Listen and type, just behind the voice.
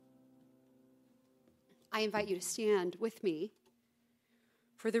I invite you to stand with me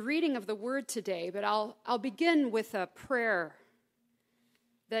for the reading of the word today, but I'll begin with a prayer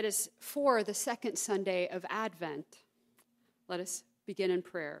that is for the second Sunday of Advent. Let us begin in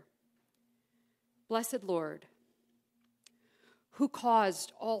prayer. Blessed Lord, who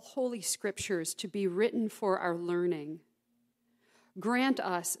caused all holy scriptures to be written for our learning, grant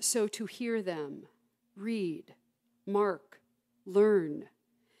us so to hear them, read, mark, learn,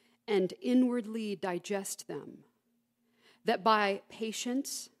 and inwardly digest them, that by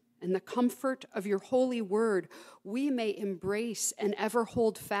patience and the comfort of your holy word, we may embrace and ever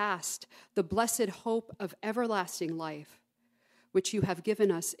hold fast the blessed hope of everlasting life, which you have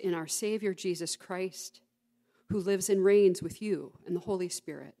given us in our Savior Jesus Christ, who lives and reigns with you and the Holy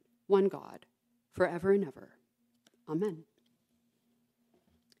Spirit, one God, forever and ever. Amen.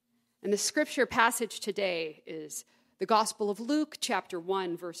 And the scripture passage today is the Gospel of Luke, chapter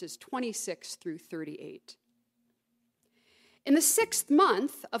 1, verses 26 through 38. In the 6th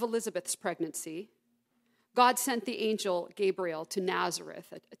month of Elizabeth's pregnancy, God sent the angel Gabriel to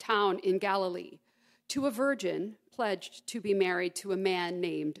Nazareth, a town in Galilee, to a virgin pledged to be married to a man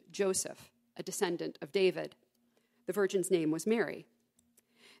named Joseph, a descendant of David. The virgin's name was Mary.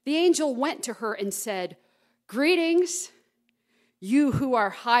 The angel went to her and said, "Greetings, you who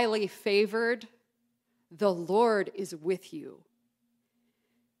are highly favored. The Lord is with you."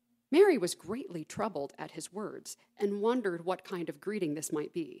 Mary was greatly troubled at his words and wondered what kind of greeting this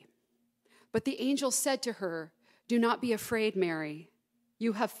might be. But the angel said to her, "Do not be afraid, Mary.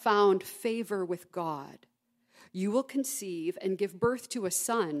 You have found favor with God. You will conceive and give birth to a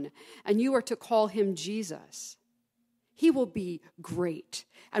son, and you are to call him Jesus. He will be great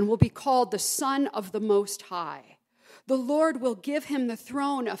and will be called the Son of the Most High. The Lord will give him the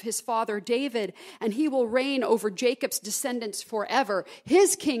throne of his father David, and he will reign over Jacob's descendants forever.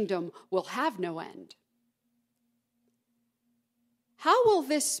 His kingdom will have no end." "How will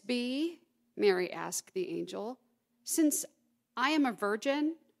this be?" Mary asked the angel, "since I am a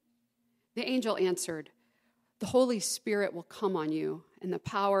virgin?" The angel answered, "The Holy Spirit will come on you, and the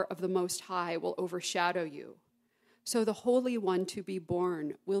power of the Most High will overshadow you. So the Holy One to be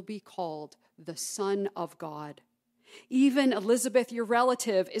born will be called the Son of God. Even Elizabeth, your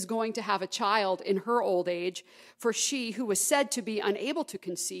relative, is going to have a child in her old age, for she who was said to be unable to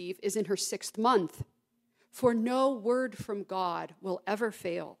conceive is in her 6th month. For no word from God will ever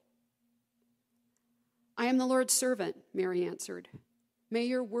fail." "I am the Lord's servant," Mary answered. "May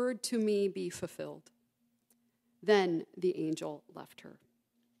your word to me be fulfilled." Then the angel left her.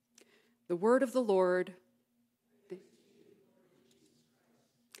 The word of the Lord.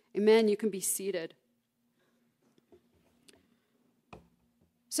 Amen. You can be seated.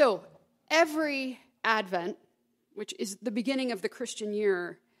 So, every Advent, which is the beginning of the Christian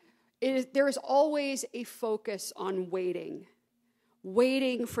year, there is always a focus on waiting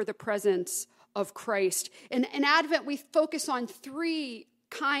for the presence of Christ. In Advent, we focus on 3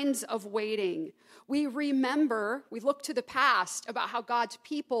 kinds of waiting. We remember, we look to the past about how God's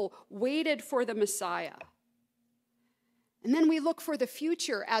people waited for the Messiah. And then we look for the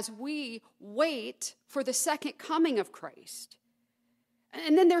future as we wait for the second coming of Christ.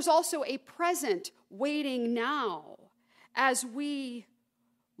 And then there's also a present waiting now as we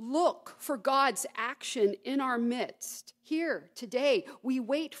look for God's action in our midst. Here, today, we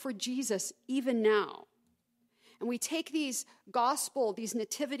wait for Jesus even now. And we take these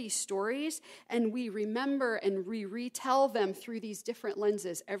nativity stories, and we remember and retell them through these different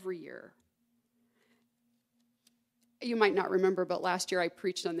lenses every year. You might not remember, but last year I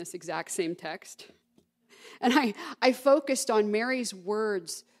preached on this exact same text. And I focused on Mary's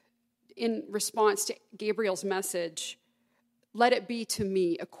words in response to Gabriel's message, "Let it be to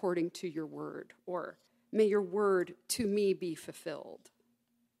me according to your word," or "May your word to me be fulfilled."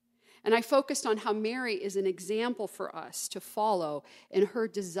 And I focused on how Mary is an example for us to follow in her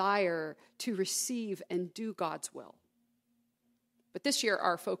desire to receive and do God's will. But this year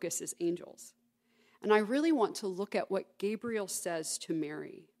our focus is angels. And I really want to look at what Gabriel says to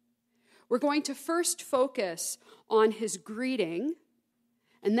Mary. We're going to first focus on his greeting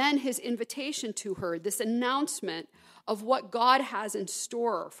and then his invitation to her, this announcement of what God has in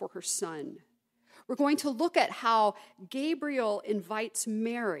store for her son. We're going to look at how Gabriel invites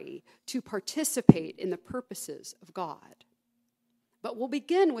Mary to participate in the purposes of God. But we'll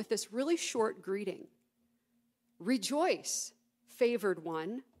begin with this really short greeting. "Rejoice, favored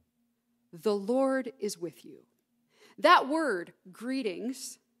one, the Lord is with you." That word,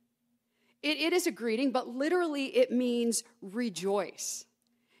 greetings, it is a greeting, but literally it means rejoice.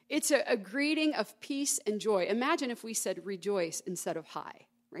 It's a greeting of peace and joy. Imagine if we said rejoice instead of hi,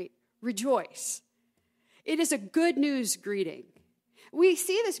 right? Rejoice. It is a good news greeting. We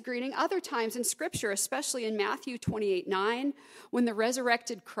see this greeting other times in Scripture, especially in Matthew 28:9, when the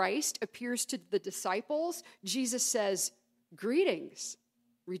resurrected Christ appears to the disciples. Jesus says, "Greetings,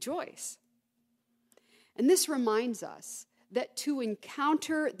 rejoice." And this reminds us that to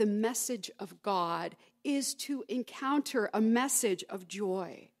encounter the message of God is to encounter a message of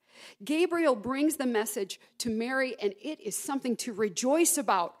joy. Gabriel brings the message to Mary, and it is something to rejoice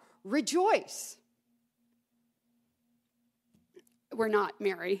about. Rejoice. We're not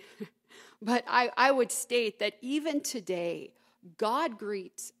Mary, but I would state that even today, God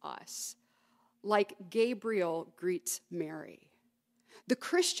greets us like Gabriel greets Mary. The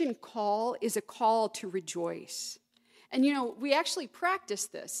Christian call is a call to rejoice. And we actually practice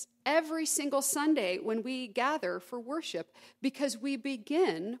this every single Sunday when we gather for worship because we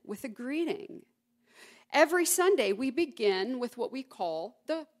begin with a greeting. Every Sunday we begin with what we call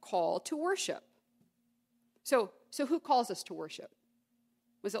the call to worship. So who calls us to worship?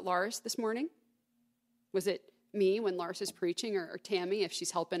 Was it Lars this morning? Was it me when Lars is preaching, or Tammy if she's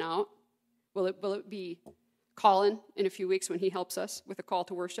helping out? Will it be Colin in a few weeks when he helps us with a call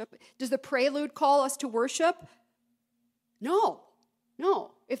to worship? Does the prelude call us to worship? No.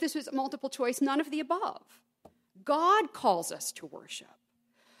 If this was a multiple choice, none of the above. God calls us to worship.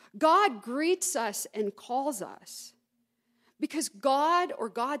 God greets us and calls us because God or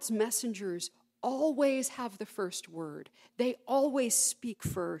God's messengers always have the first word. They always speak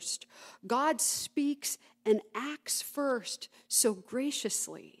first. God speaks and acts first so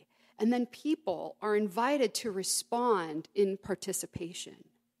graciously, and then people are invited to respond in participation.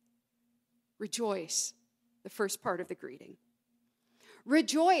 Rejoice, the first part of the greeting.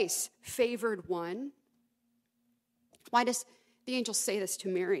 Rejoice, favored one. Why does the angel say this to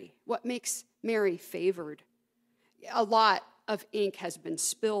Mary? What makes Mary favored? A lot of ink has been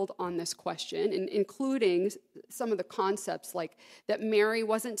spilled on this question, including some of the concepts like that Mary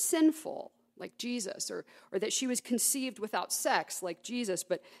wasn't sinful, like Jesus, or that she was conceived without sex, like Jesus,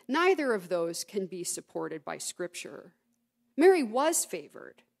 but neither of those can be supported by Scripture. Mary was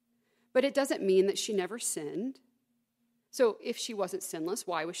favored, but it doesn't mean that she never sinned. So if she wasn't sinless,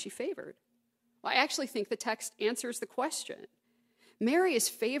 why was she favored? Well, I actually think the text answers the question. Mary is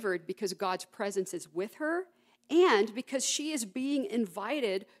favored because God's presence is with her and because she is being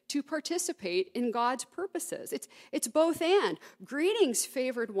invited to participate in God's purposes. It's both and. Greetings,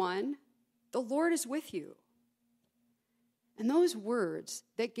 favored one. The Lord is with you. And those words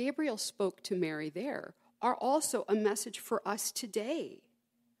that Gabriel spoke to Mary there are also a message for us today.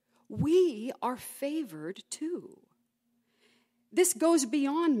 We are favored too. This goes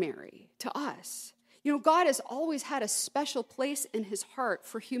beyond Mary to us. God has always had a special place in his heart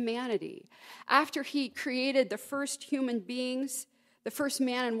for humanity. After he created the first human beings, the first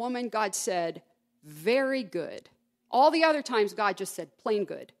man and woman, God said, very good. All the other times, God just said plain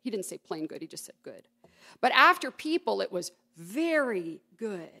good. He didn't say plain good, he just said good. But after people, it was very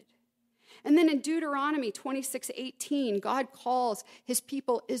good. And then in Deuteronomy 26:18, God calls his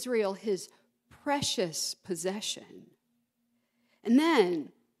people Israel his precious possession. And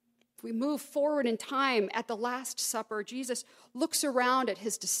then, if we move forward in time at the Last Supper, Jesus looks around at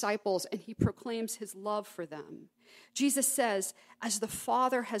his disciples and he proclaims his love for them. Jesus says, "As the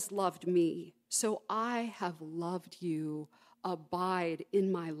Father has loved me, so I have loved you. Abide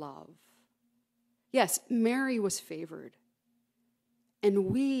in my love." Yes, Mary was favored, and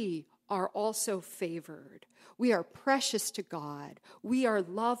we are also favored. We are precious to God. We are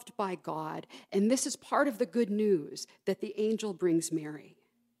loved by God, and this is part of the good news that the angel brings Mary.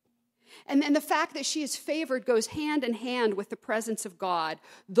 And the fact that she is favored goes hand in hand with the presence of God.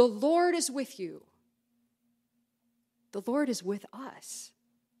 The Lord is with you. The Lord is with us.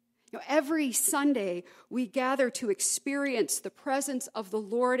 Every Sunday, we gather to experience the presence of the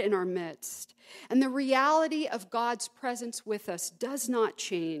Lord in our midst. And the reality of God's presence with us does not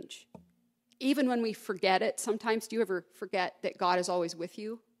change. Even when we forget it, sometimes do you ever forget that God is always with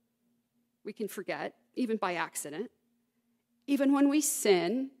you? We can forget, even by accident. Even when we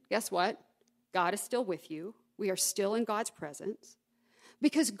sin, guess what? God is still with you. We are still in God's presence.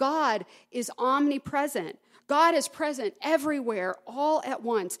 Because God is omnipresent. God is present everywhere, all at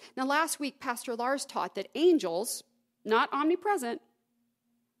once. Now, last week, Pastor Lars taught that angels, not omnipresent,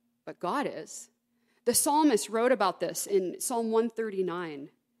 but God is. The psalmist wrote about this in Psalm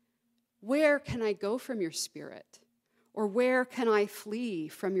 139. Where can I go from your spirit? Or where can I flee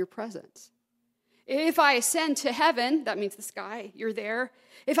from your presence? If I ascend to heaven, that means the sky, you're there.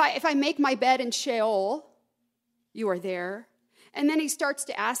 If I make my bed in Sheol, you are there. And then he starts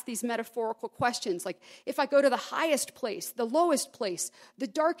to ask these metaphorical questions, like, if I go to the highest place, the lowest place, the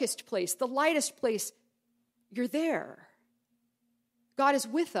darkest place, the lightest place, you're there. God is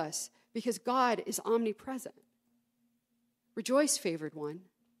with us because God is omnipresent. Rejoice, favored one.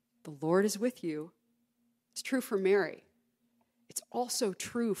 The Lord is with you. It's true for Mary. It's also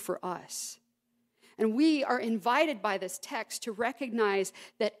true for us. And we are invited by this text to recognize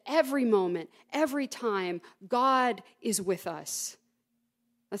that every moment, every time, God is with us.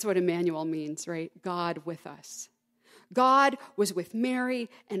 That's what Emmanuel means, right? God with us. God was with Mary,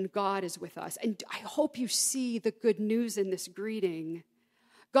 and God is with us. And I hope you see the good news in this greeting.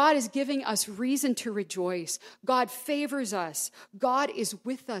 God is giving us reason to rejoice. God favors us. God is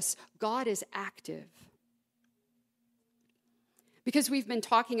with us. God is active. Because we've been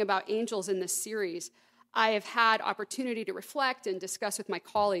talking about angels in this series, I have had opportunity to reflect and discuss with my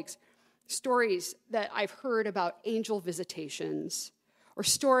colleagues stories that I've heard about angel visitations, or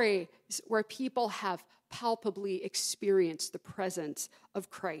stories where people have palpably experienced the presence of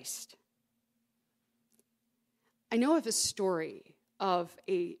Christ. I know of a story of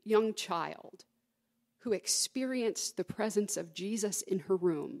a young child who experienced the presence of Jesus in her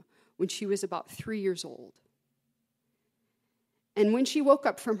room when she was about 3 years old. And when she woke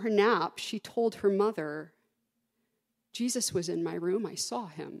up from her nap, she told her mother, "Jesus was in my room, I saw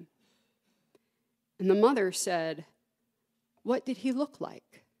him." And the mother said, "What did he look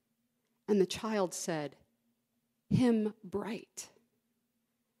like?" And the child said, "Him bright."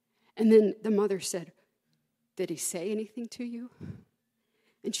 And then the mother said, "Did he say anything to you?"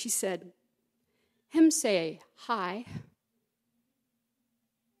 And she said, "Him say, hi,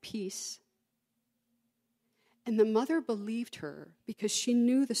 peace." And the mother believed her because she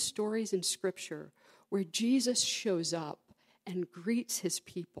knew the stories in Scripture where Jesus shows up and greets his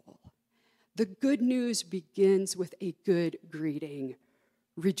people. The good news begins with a good greeting.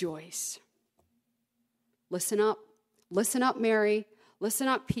 Rejoice. Listen up, Mary. Listen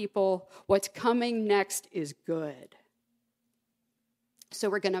up, people. What's coming next is good. So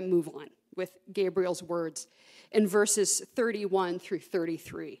we're going to move on with Gabriel's words in verses 31 through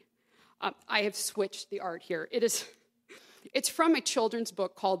 33. I have switched the art here. It's from a children's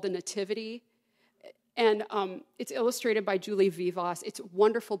book called The Nativity, and it's illustrated by Julie Vivas. It's a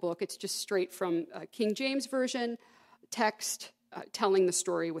wonderful book. It's just straight from King James Version, text telling the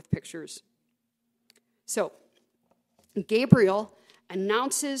story with pictures. So, Gabriel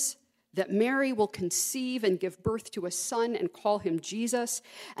announces that Mary will conceive and give birth to a son and call him Jesus,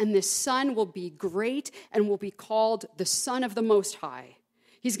 and this son will be great and will be called the Son of the Most High.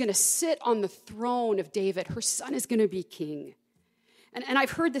 He's going to sit on the throne of David. Her son is going to be king. And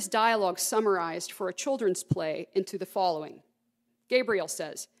I've heard this dialogue summarized for a children's play into the following. Gabriel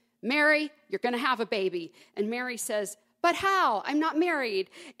says, "Mary, you're going to have a baby." And Mary says, "But how? I'm not married."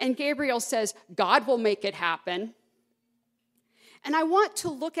 And Gabriel says, "God will make it happen." And I want to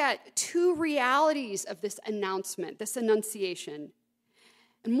look at two realities of this announcement, this annunciation.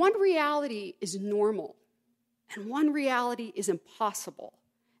 And one reality is normal, and one reality is impossible.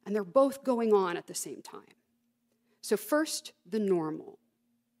 And they're both going on at the same time. So first, the normal.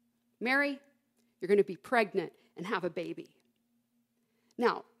 Mary, you're going to be pregnant and have a baby.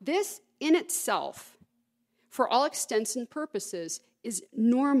 Now, this in itself, for all extents and purposes, is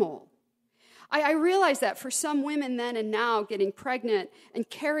normal. I realize that for some women then and now, getting pregnant and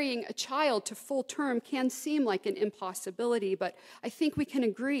carrying a child to full term can seem like an impossibility, but I think we can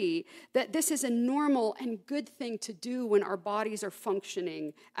agree that this is a normal and good thing to do when our bodies are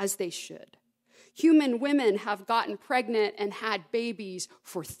functioning as they should. Human women have gotten pregnant and had babies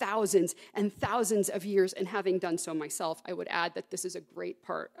for thousands and thousands of years, and having done so myself, I would add that this is a great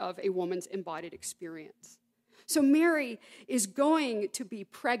part of a woman's embodied experience. So Mary is going to be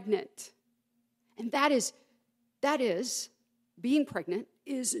pregnant. And that is, being pregnant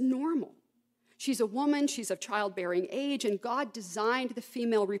is normal. She's a woman, she's of childbearing age, and God designed the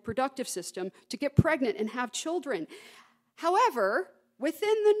female reproductive system to get pregnant and have children. However,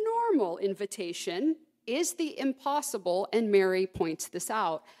 within the normal invitation is the impossible, and Mary points this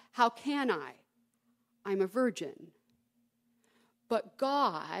out. How can I? I'm a virgin. But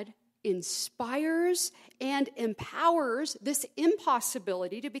God inspires and empowers this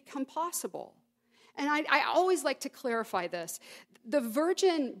impossibility to become possible. And I always like to clarify this. The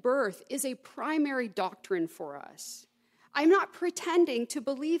virgin birth is a primary doctrine for us. I'm not pretending to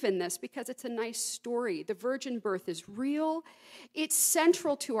believe in this because it's a nice story. The virgin birth is real. It's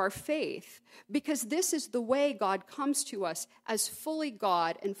central to our faith because this is the way God comes to us as fully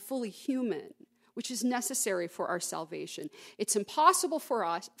God and fully human, which is necessary for our salvation. It's impossible for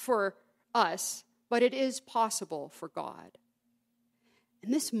us, but it is possible for God. In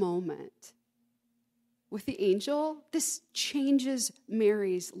this moment, with the angel, this changes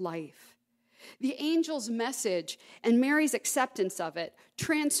Mary's life. The angel's message and Mary's acceptance of it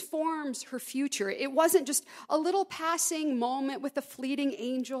transforms her future. It wasn't just a little passing moment with a fleeting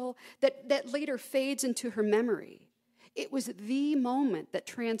angel that later fades into her memory. It was the moment that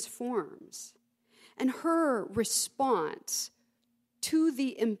transforms. And her response to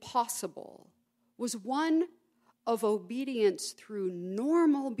the impossible was one of obedience through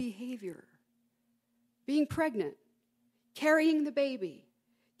normal behavior. Being pregnant, carrying the baby,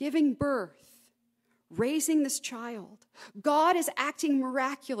 giving birth, raising this child. God is acting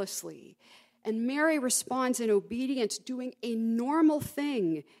miraculously, and Mary responds in obedience, doing a normal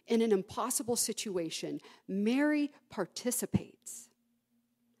thing in an impossible situation. Mary participates.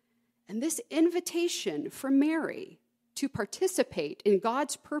 And this invitation for Mary to participate in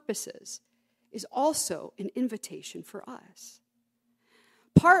God's purposes is also an invitation for us.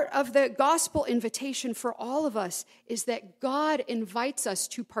 Part of the gospel invitation for all of us is that God invites us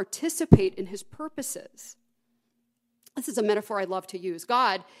to participate in his purposes. This is a metaphor I love to use.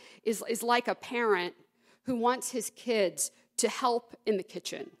 God is like a parent who wants his kids to help in the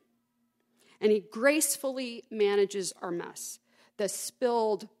kitchen. And he gracefully manages our mess, the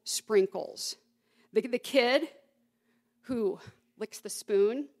spilled sprinkles. The kid who licks the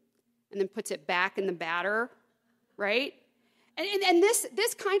spoon and then puts it back in the batter, right? And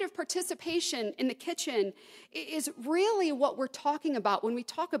this kind of participation in the kitchen is really what we're talking about when we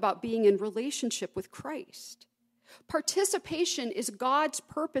talk about being in relationship with Christ. Participation is God's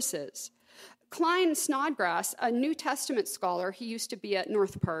purposes. Klyne Snodgrass, a New Testament scholar, he used to be at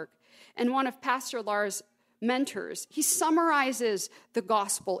North Park, and one of Pastor Lars' mentors, he summarizes the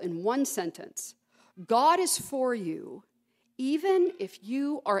gospel in one sentence. God is for you, even if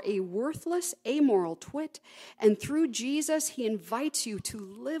you are a worthless, amoral twit, and through Jesus, he invites you to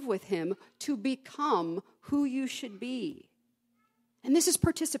live with him, to become who you should be. And this is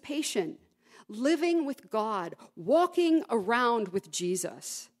participation, living with God, walking around with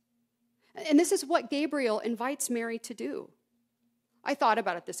Jesus. And this is what Gabriel invites Mary to do. I thought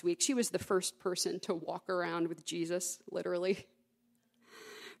about it this week. She was the first person to walk around with Jesus, literally.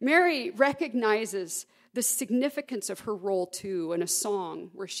 Mary recognizes the significance of her role, too, in a song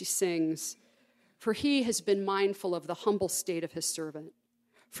where she sings, "For he has been mindful of the humble state of his servant.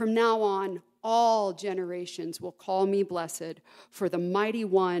 From now on, all generations will call me blessed, for the mighty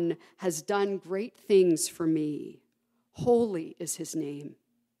one has done great things for me. Holy is his name."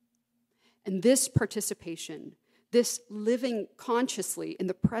 And this participation, this living consciously in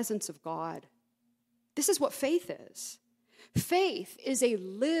the presence of God, this is what faith is. Faith is a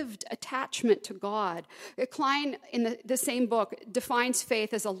lived attachment to God. Klyne, in the same book, defines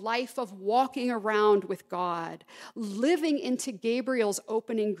faith as a life of walking around with God, living into Gabriel's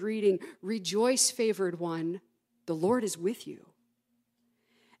opening greeting, "Rejoice, favored one, the Lord is with you."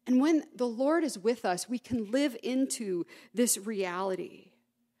 And when the Lord is with us, we can live into this reality.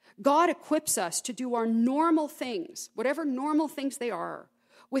 God equips us to do our normal things, whatever normal things they are,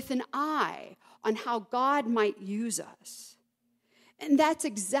 with an eye on how God might use us. And that's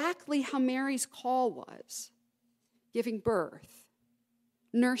exactly how Mary's call was. Giving birth,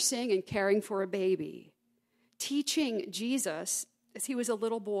 nursing and caring for a baby, teaching Jesus, as he was a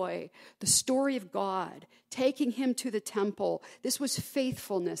little boy, the story of God, taking him to the temple. This was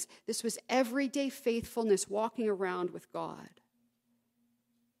faithfulness. This was everyday faithfulness, walking around with God.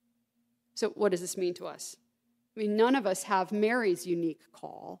 So what does this mean to us? I mean, none of us have Mary's unique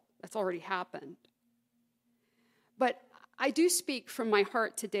call. That's already happened. But I do speak from my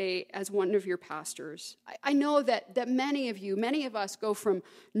heart today as one of your pastors. I know that many of us go from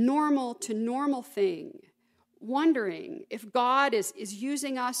normal to normal thing, wondering if God is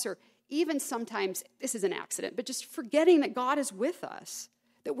using us, or even sometimes, this is an accident, but just forgetting that God is with us,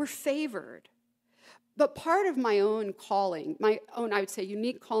 that we're favored. But part of my own calling, I would say,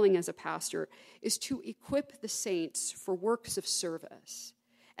 unique calling as a pastor, is to equip the saints for works of service.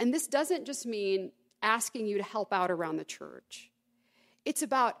 And this doesn't just mean asking you to help out around the church. It's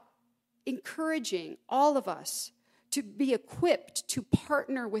about encouraging all of us to be equipped to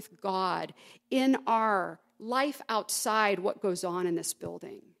partner with God in our life outside what goes on in this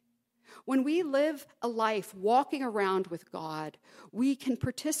building. When we live a life walking around with God, we can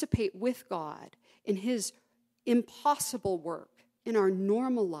participate with God in his impossible work in our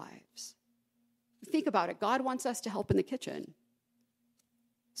normal lives. Think about it. God wants us to help in the kitchen.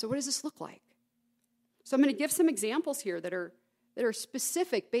 So what does this look like? So I'm going to give some examples here that are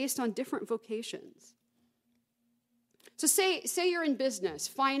specific based on different vocations. So say you're in business,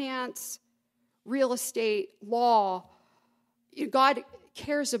 finance, real estate, law. God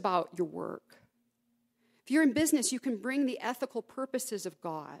cares about your work. If you're in business, you can bring the ethical purposes of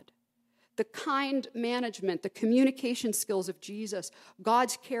God, the kind management, the communication skills of Jesus,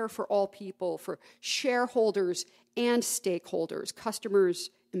 God's care for all people, for shareholders and stakeholders, customers,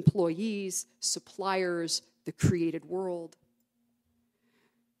 employees, suppliers, the created world.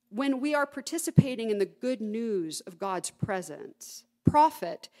 When we are participating in the good news of God's presence,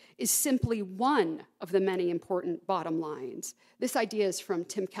 profit is simply one of the many important bottom lines. This idea is from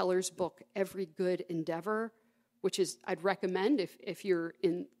Tim Keller's book, Every Good Endeavor, which is I'd recommend if you're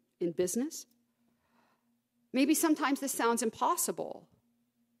in business. Maybe sometimes this sounds impossible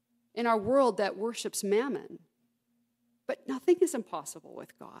in our world that worships mammon, but nothing is impossible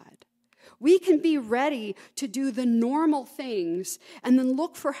with God. We can be ready to do the normal things and then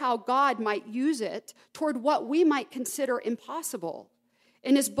look for how God might use it toward what we might consider impossible.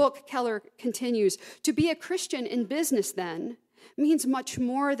 In his book, Keller continues, to be a Christian in business then means much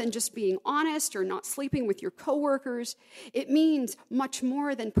more than just being honest or not sleeping with your coworkers. It means much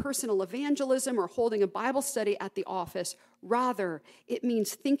more than personal evangelism or holding a Bible study at the office. Rather, it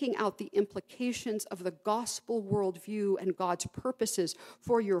means thinking out the implications of the gospel worldview and God's purposes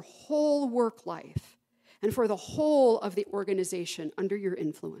for your whole work life and for the whole of the organization under your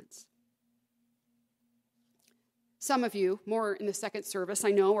influence. Some of you, more in the second service,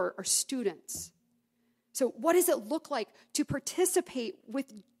 I know, are students. So what does it look like to participate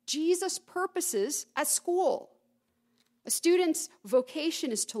with Jesus' purposes at school? A student's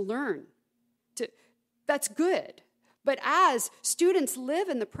vocation is to learn. That's good. But as students live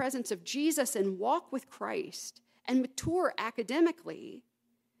in the presence of Jesus and walk with Christ and mature academically,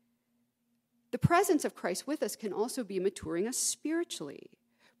 the presence of Christ with us can also be maturing us spiritually,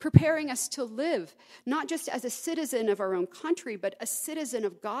 preparing us to live not just as a citizen of our own country, but a citizen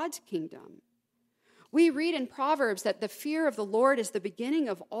of God's kingdom. We read in Proverbs that the fear of the Lord is the beginning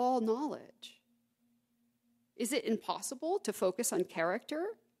of all knowledge. Is it impossible to focus on character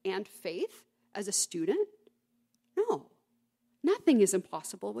and faith as a student? No, nothing is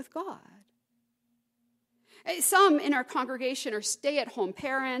impossible with God. Some in our congregation are stay-at-home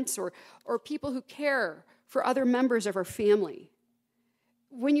parents or people who care for other members of our family.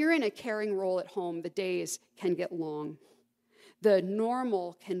 When you're in a caring role at home, the days can get long. The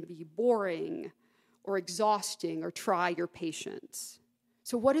normal can be boring or exhausting or try your patience.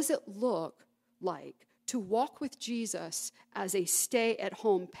 So what does it look like to walk with Jesus as a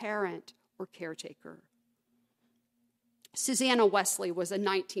stay-at-home parent or caretaker? Susanna Wesley was a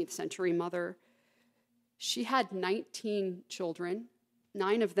 19th century mother. She had 19 children.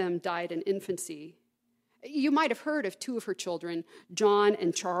 9 of them died in infancy. You might have heard of 2 of her children, John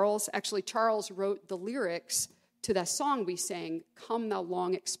and Charles. Actually, Charles wrote the lyrics to that song we sang, Come Thou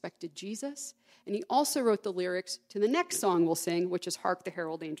Long Expected Jesus. And he also wrote the lyrics to the next song we'll sing, which is Hark the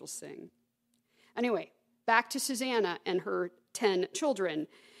Herald Angels Sing. Anyway, back to Susanna and her 10 children.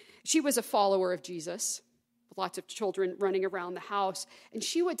 She was a follower of Jesus, with lots of children running around the house. And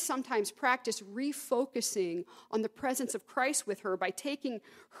she would sometimes practice refocusing on the presence of Christ with her by taking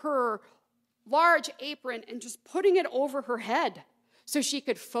her large apron and just putting it over her head so she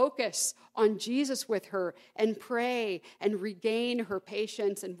could focus on Jesus with her and pray and regain her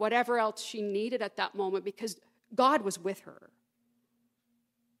patience and whatever else she needed at that moment because God was with her.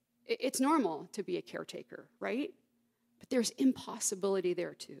 It's normal to be a caretaker, right? But there's impossibility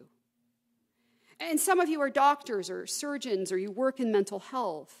there too. And some of you are doctors or surgeons or you work in mental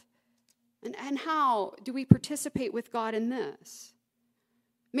health. And how do we participate with God in this?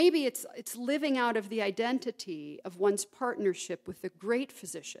 Maybe it's living out of the identity of one's partnership with the great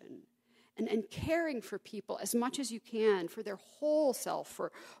physician and caring for people as much as you can for their whole self,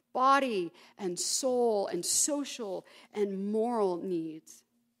 for body and soul and social and moral needs.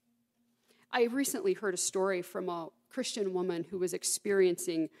 I recently heard a story from a Christian woman who was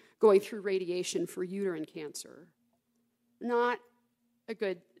going through radiation for uterine cancer. Not a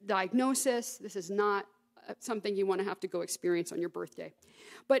good diagnosis. This is not something you want to have to go experience on your birthday.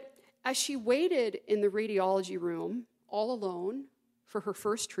 But as she waited in the radiology room, all alone, for her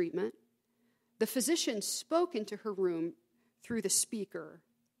first treatment, the physician spoke into her room through the speaker.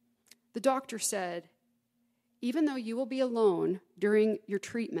 The doctor said, even though you will be alone during your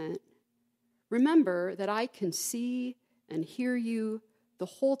treatment, remember that I can see and hear you the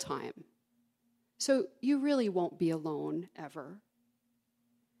whole time. So you really won't be alone ever.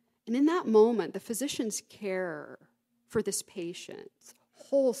 And in that moment, the physician's care for this patient's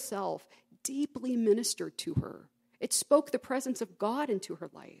whole self deeply ministered to her. It spoke the presence of God into her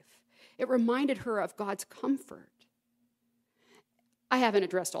life. It reminded her of God's comfort. I haven't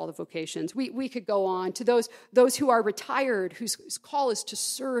addressed all the vocations. We could go on to those who are retired, whose call is to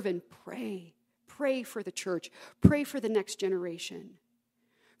serve and pray. Pray for the church. Pray for the next generation.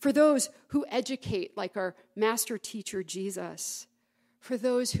 for those who educate like our master teacher Jesus, for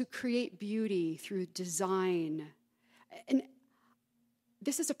those who create beauty through design. And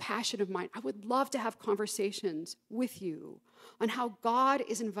this is a passion of mine. I would love to have conversations with you on how God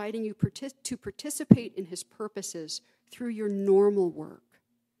is inviting you to participate in his purposes through your normal work.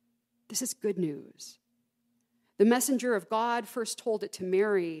 This is good news. The messenger of God first told it to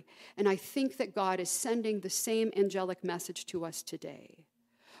Mary, and I think that God is sending the same angelic message to us today.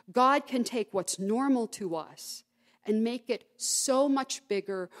 God can take what's normal to us and make it so much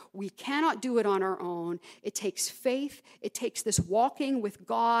bigger. We cannot do it on our own. It takes faith. It takes this walking with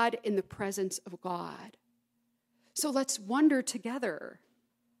God in the presence of God. So let's wonder together,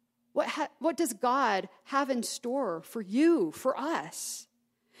 what does God have in store for you, for us?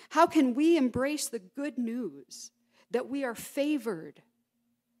 How can we embrace the good news that we are favored,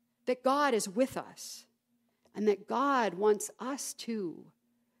 that God is with us, and that God wants us to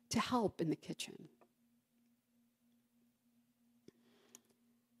help in the kitchen?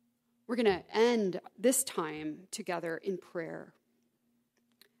 We're going to end this time together in prayer.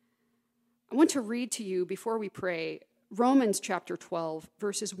 I want to read to you, before we pray, Romans chapter 12,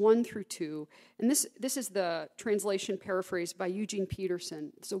 verses 1 through 2. And this is the translation paraphrased by Eugene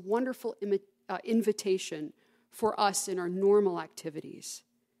Peterson. It's a wonderful invitation for us in our normal activities.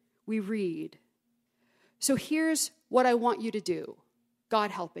 We read, "So here's what I want you to do,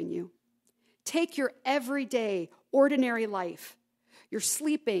 God helping you. Take your everyday, ordinary life, your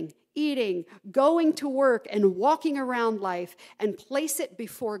sleeping, eating, going to work, and walking around life, and place it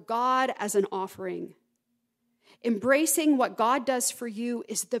before God as an offering. Embracing what God does for you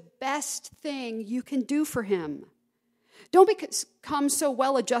is the best thing you can do for him. Don't become so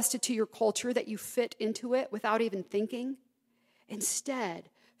well adjusted to your culture that you fit into it without even thinking. Instead,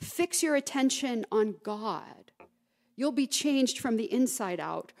 fix your attention on God. You'll be changed from the inside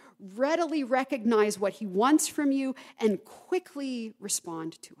out. Readily recognize what he wants from you and quickly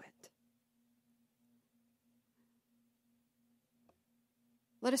respond to it."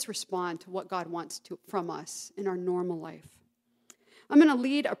 Let us respond to what God wants from us in our normal life. I'm going to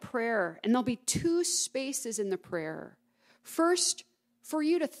lead a prayer, and there'll be two spaces in the prayer. First, for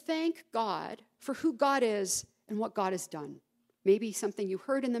you to thank God for who God is and what God has done. Maybe something you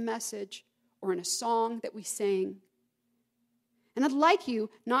heard in the message or in a song that we sang. And I'd like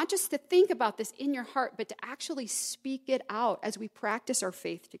you not just to think about this in your heart, but to actually speak it out as we practice our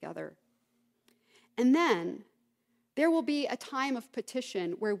faith together. And then there will be a time of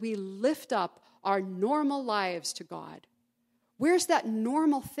petition where we lift up our normal lives to God. Where's that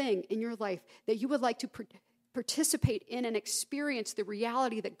normal thing in your life that you would like to participate in and experience the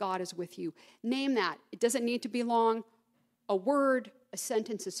reality that God is with you? Name that. It doesn't need to be long. A word, a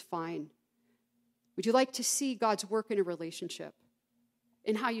sentence is fine. Would you like to see God's work in a relationship,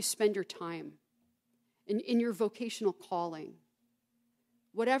 in how you spend your time, in your vocational calling?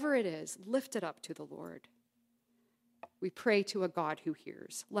 Whatever it is, lift it up to the Lord. We pray to a God who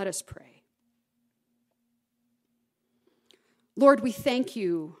hears. Let us pray. Lord, we thank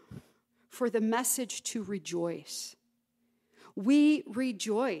you for the message to rejoice. We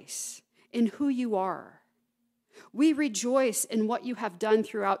rejoice in who you are. We rejoice in what you have done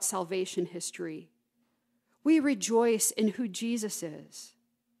throughout salvation history. We rejoice in who Jesus is.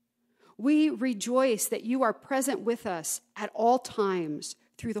 We rejoice that you are present with us at all times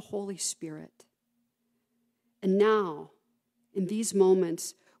through the Holy Spirit. And now, in these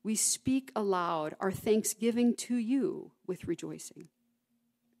moments, we speak aloud our thanksgiving to you with rejoicing.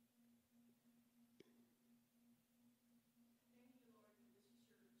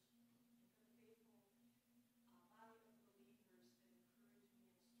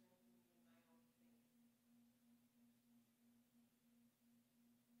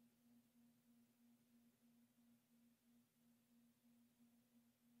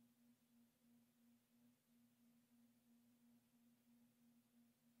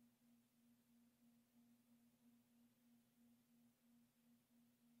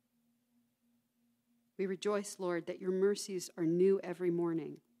 We rejoice, Lord, that your mercies are new every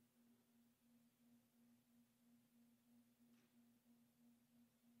morning.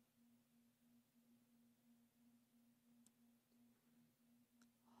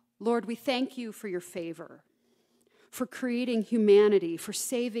 Lord, we thank you for your favor, for creating humanity, for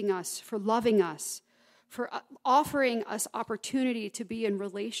saving us, for loving us, for offering us opportunity to be in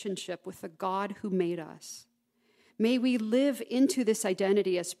relationship with the God who made us. May we live into this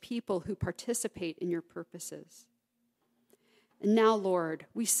identity as people who participate in your purposes. And now, Lord,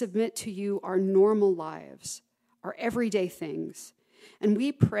 we submit to you our normal lives, our everyday things, and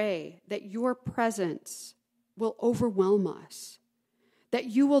we pray that your presence will overwhelm us, that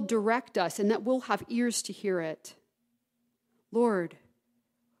you will direct us and that we'll have ears to hear it. Lord,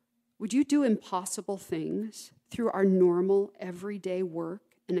 would you do impossible things through our normal, everyday work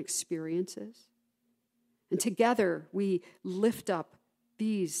and experiences? And together we lift up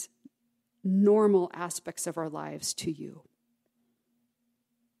these normal aspects of our lives to you.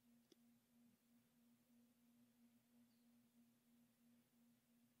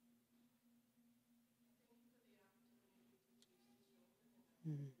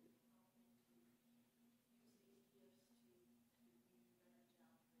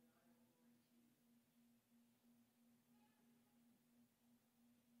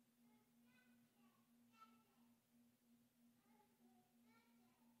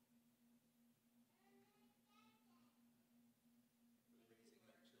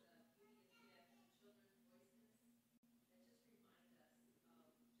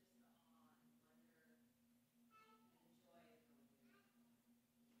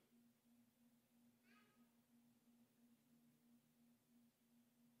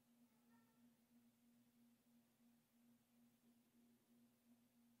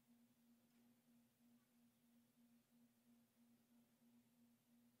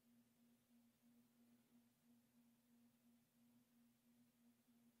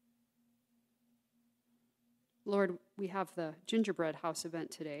 Lord, we have the gingerbread house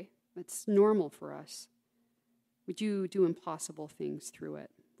event today. It's normal for us. Would you do impossible things through it?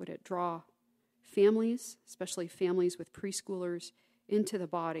 Would it draw families, especially families with preschoolers, into the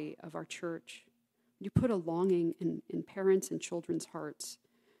body of our church? Would you put a longing in parents and children's hearts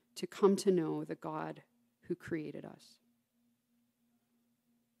to come to know the God who created us?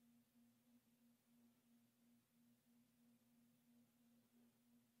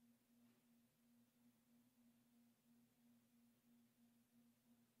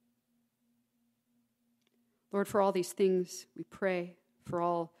 Lord, for all these things we pray, for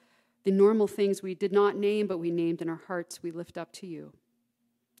all the normal things we did not name but we named in our hearts, we lift up to you.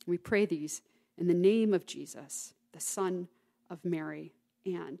 We pray these in the name of Jesus, the Son of Mary,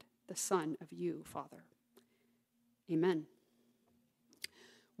 and the Son of you, Father. Amen.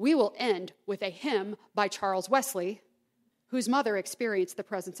 We will end with a hymn by Charles Wesley, whose mother experienced the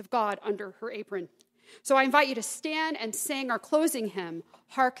presence of God under her apron. So I invite you to stand and sing our closing hymn,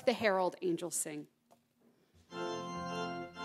 Hark the Herald Angels Sing.